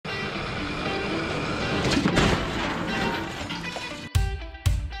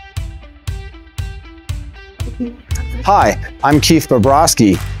Hi, I'm Keith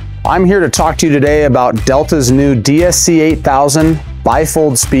Bobrosky. I'm here to talk to you today about Delta's new DSC8000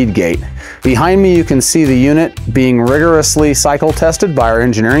 bifold speed gate. Behind me you can see the unit being rigorously cycle tested by our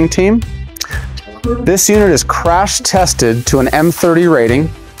engineering team. This unit is crash tested to an M30 rating.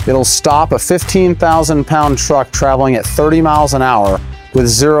 It'll stop a 15,000 pound truck traveling at 30 miles an hour with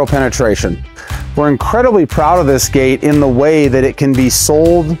zero penetration. We're incredibly proud of this gate in the way that it can be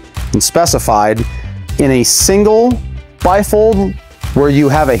sold and specified in a single bifold where you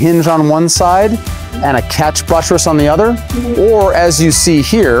have a hinge on one side and a catch buttress on the other, or as you see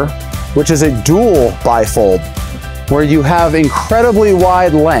here, which is a dual bifold where you have incredibly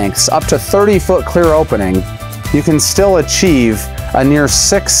wide lengths, up to 30-foot clear opening. You can still achieve a near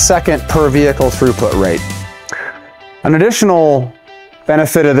 6-second per vehicle throughput rate. An additional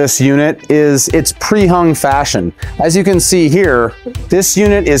benefit of this unit is its pre-hung fashion. As you can see here, this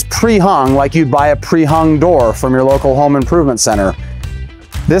unit is pre-hung like you'd buy a pre-hung door from your local home improvement center.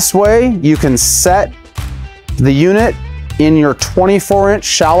 This way you can set the unit in your 24-inch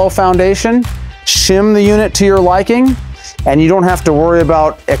shallow foundation, shim the unit to your liking, and you don't have to worry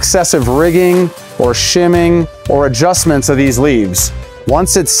about excessive rigging or shimming or adjustments of these leaves.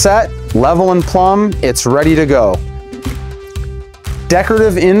 Once it's set, level and plumb, it's ready to go.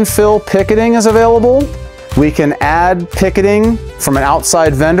 Decorative infill picketing is available. We can add picketing from an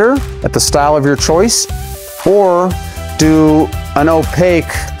outside vendor at the style of your choice, or do an opaque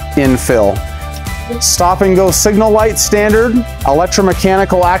infill. Stop and go signal light standard,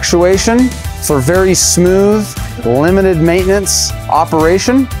 electromechanical actuation for very smooth, limited maintenance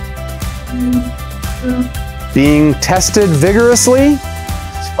operation. Being tested vigorously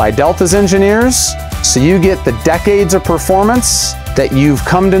by Delta's engineers, so you get the decades of performance that you've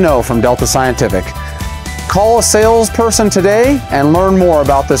come to know from Delta Scientific. Call a salesperson today and learn more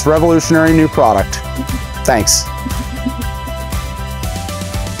about this revolutionary new product. Thanks.